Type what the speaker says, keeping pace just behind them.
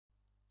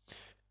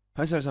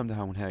Hej så alle sammen, det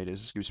har hun her i dag,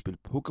 så skal vi spille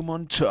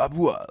Pokémon Top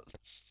World.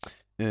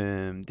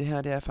 Det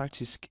her, det er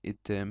faktisk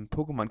et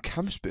Pokémon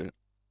kampspil.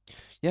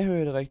 Jeg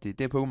hører det rigtigt,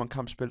 det er Pokémon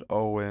kampspil,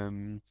 og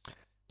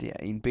det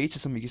er en beta,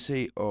 som I kan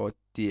se, og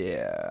det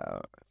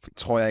er,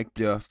 tror jeg ikke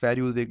bliver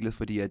færdigudviklet,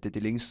 fordi at det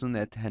er længe siden,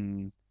 at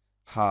han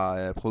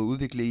har prøvet at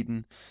udvikle i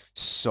den.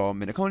 Så,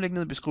 men der kommer lidt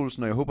ned i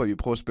beskrivelsen, og jeg håber, at vi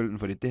prøver at spille den,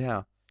 fordi det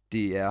her,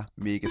 det er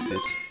mega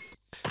fedt.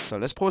 Så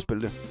lad os prøve at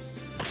spille det.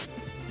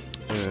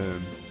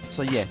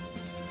 Så ja.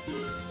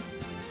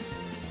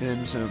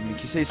 Som I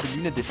kan se, så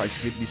ligner det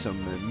faktisk lidt ligesom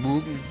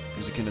Mugen,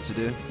 hvis I kender til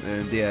det.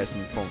 Det er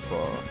sådan en form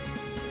for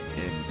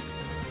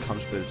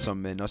kampspil, som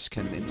man også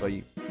kan ændre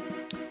i.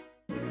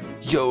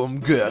 Jo,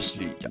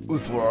 omgørselig, jeg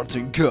udfordrer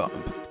til en kamp.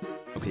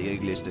 Okay, jeg kan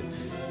ikke læse det.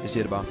 Jeg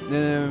siger det bare.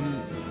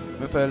 I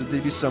hvert fald, det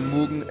er ligesom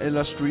Mugen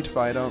eller Street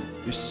Fighter,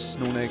 hvis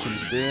nogen af jer kan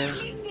lide det.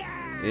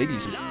 Ikke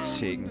ligesom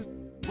Tekken.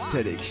 Det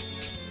er det ikke.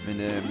 Men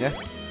ja.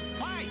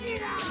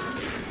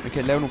 Man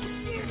kan lave nogle...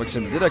 For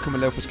eksempel det der kan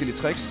man lave forskellige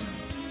tricks.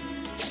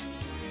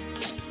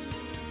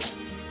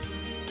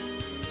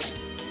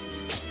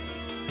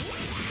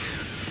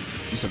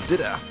 Ligesom det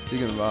der. Det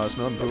kan man bare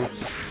smadre dem på.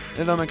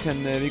 Eller man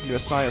kan virkelig være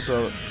sej og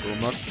så gå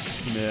nok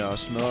med at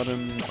smadre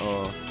dem.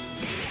 Og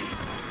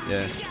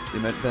ja,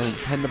 det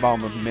handler bare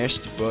om at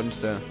mashe de buttons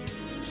der.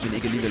 Men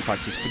ikke alligevel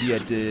faktisk. Fordi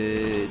at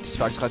det er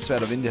faktisk ret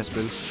svært at vinde det her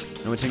spil.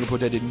 Når man tænker på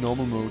at det er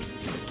normal mode.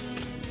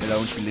 Eller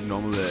undskyld, lidt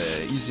normal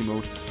easy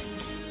mode.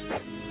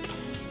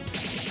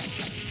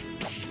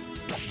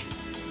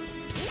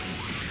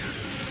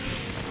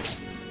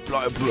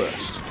 Bløj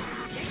burst.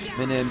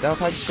 Men der er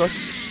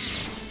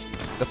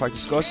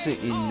faktisk også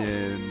en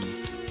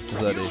hvad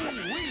hedder det,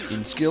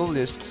 en skill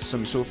list, som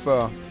vi så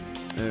før,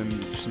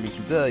 som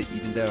inkluderet i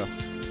den der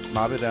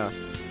mappe der,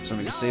 så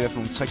man kan se hvad for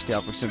nogle tricks der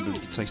er, for eksempel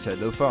de tricks jeg har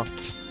lavet før.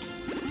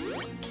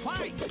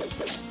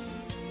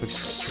 For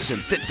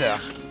eksempel den der,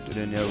 det er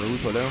den jeg var ude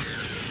på at lave.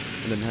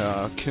 Den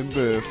her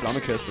kæmpe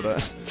flammekaster der.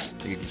 Jeg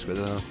kan ikke huske hvad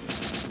det her.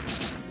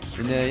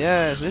 Men ja,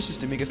 altså jeg synes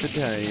det er mega fedt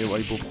det her, og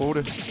I burde prøve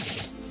det.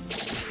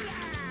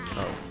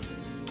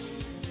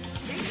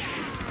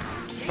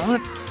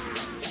 Dammit!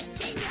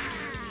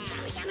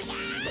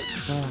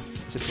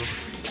 Tæt på.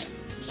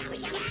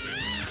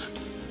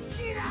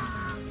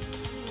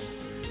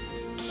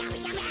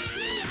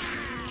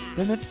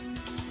 Dammit!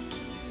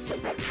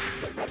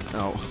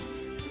 Au.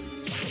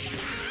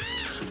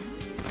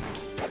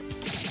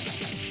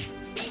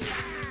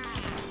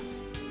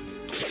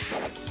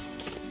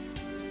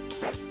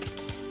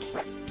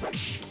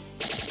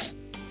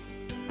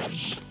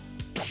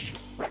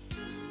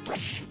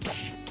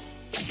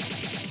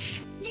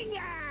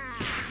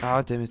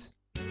 Ah, dammit.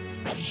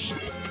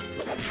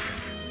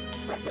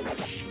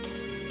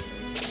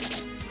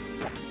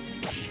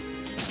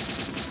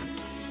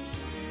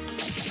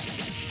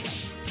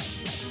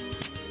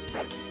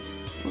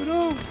 Oh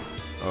no! Oh.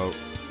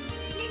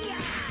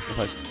 Jeg er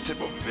faktisk tæt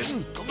på at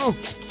vinde. Kom nu!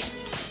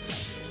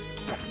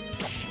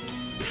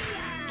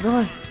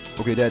 Nej!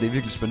 Okay, det er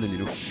virkelig spændende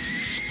lige nu.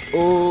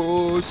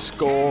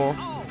 Score!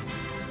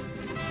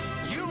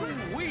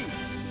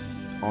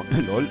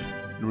 Lol.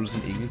 Nu er det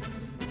sådan en engel.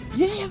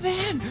 Yeah,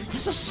 man! Jeg er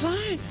så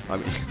sej! Nej,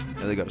 men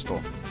jeg ved ikke, hvad der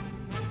står.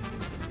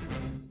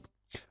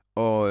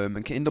 Og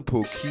man kan ændre på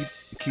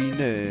man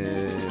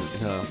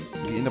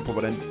kan ændre på,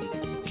 hvordan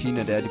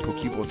Kina det er på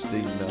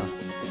keyboard-delen der,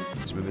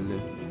 hvis man vil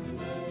det.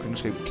 Kan du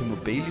måske kende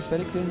noget Bailey, er det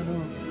ikke det,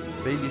 eller?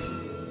 Bailey? Jeg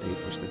kan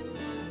ikke huske det.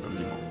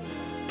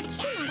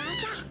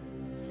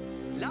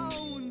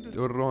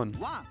 Det var Ron.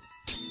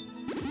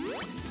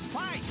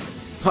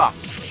 Ha!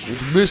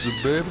 You miss it,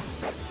 baby!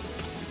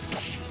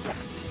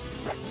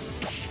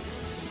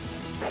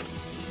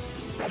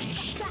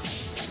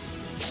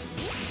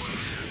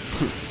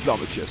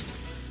 Flammekast.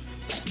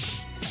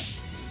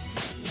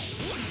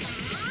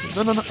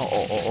 No.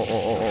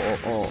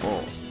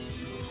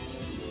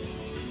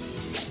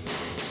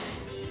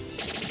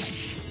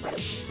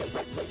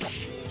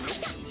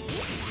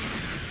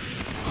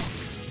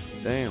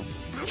 Damn.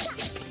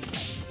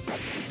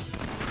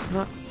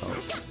 No.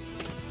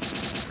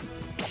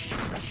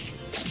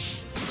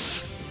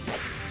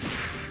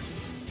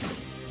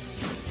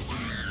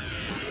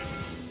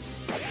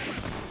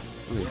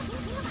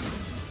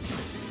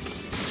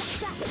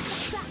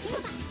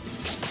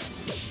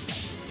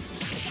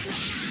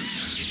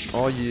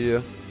 Oh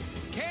yeah.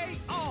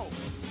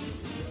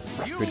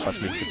 Det er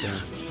faktisk mægtigt det her.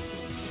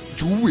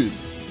 Do it!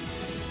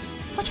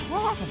 Hvad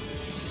tror du?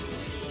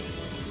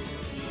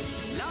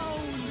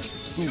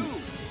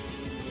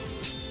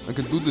 I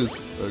can do this.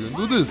 I can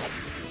do this.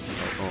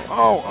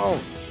 Au.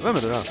 Hvad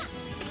med det der?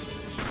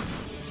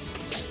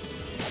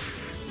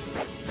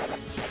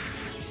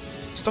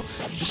 Stop.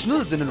 Det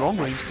snød den er long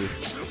range det.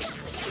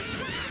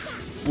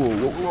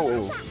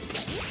 Wow.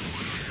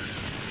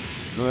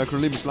 Nu jeg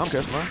kunne lide mit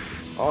flammekast, hva'?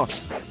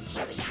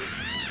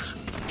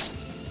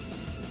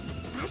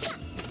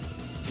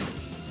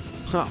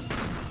 Ha!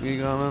 Vi kan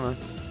ikke ramme med mig.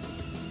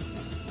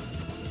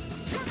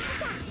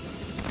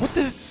 What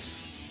the?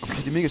 Okay,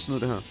 det er mega snød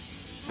det her.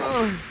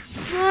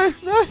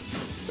 Nej!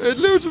 Et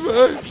liv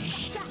tilbage!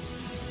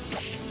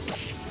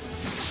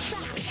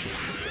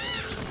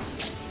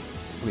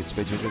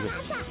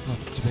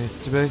 Okay,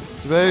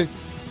 tilbage.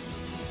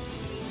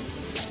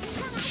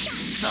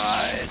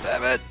 Nej,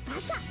 dammit.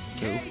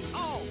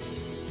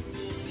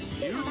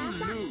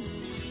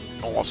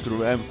 Skal du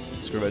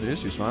være det,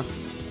 synes jeg, hva'?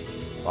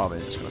 Bare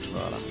vent, jeg skal nok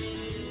smøre dig.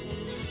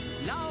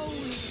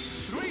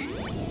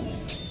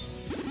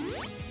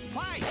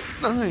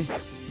 Nej,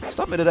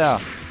 stop med det der.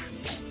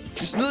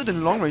 Vi snød den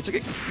long range,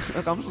 jeg kan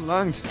ikke ramme så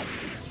langt.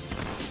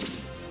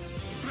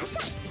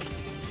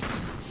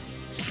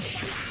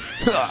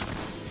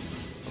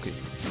 Okay.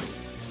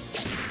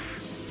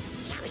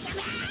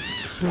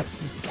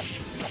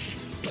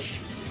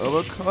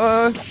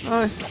 Okay,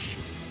 nej.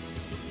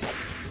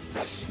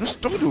 Nu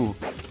står du.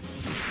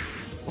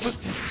 Hvorfor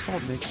står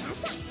den ikke?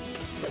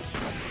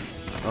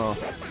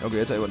 Okay,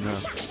 jeg tager den her.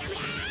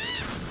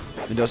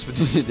 Men det er også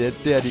fordi,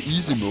 det er det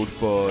easy mode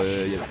for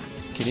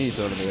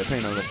kineser eller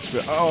japanere, der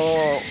spiller.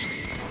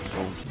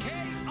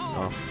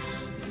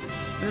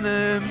 Men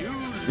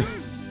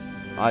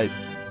ej,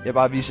 jeg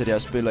bare viser, at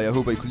jeg spiller. Jeg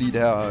håber, I kunne lide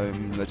det her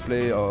let's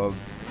play, og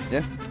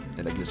ja,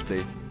 eller ikke let's play.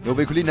 Jeg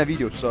håber, I kunne lide den her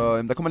video,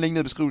 så der kommer en link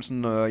ned i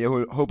beskrivelsen, og jeg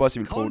håber også,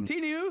 I vil prøve den.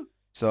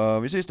 Så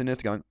vi ses den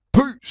næste gang.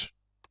 Peace!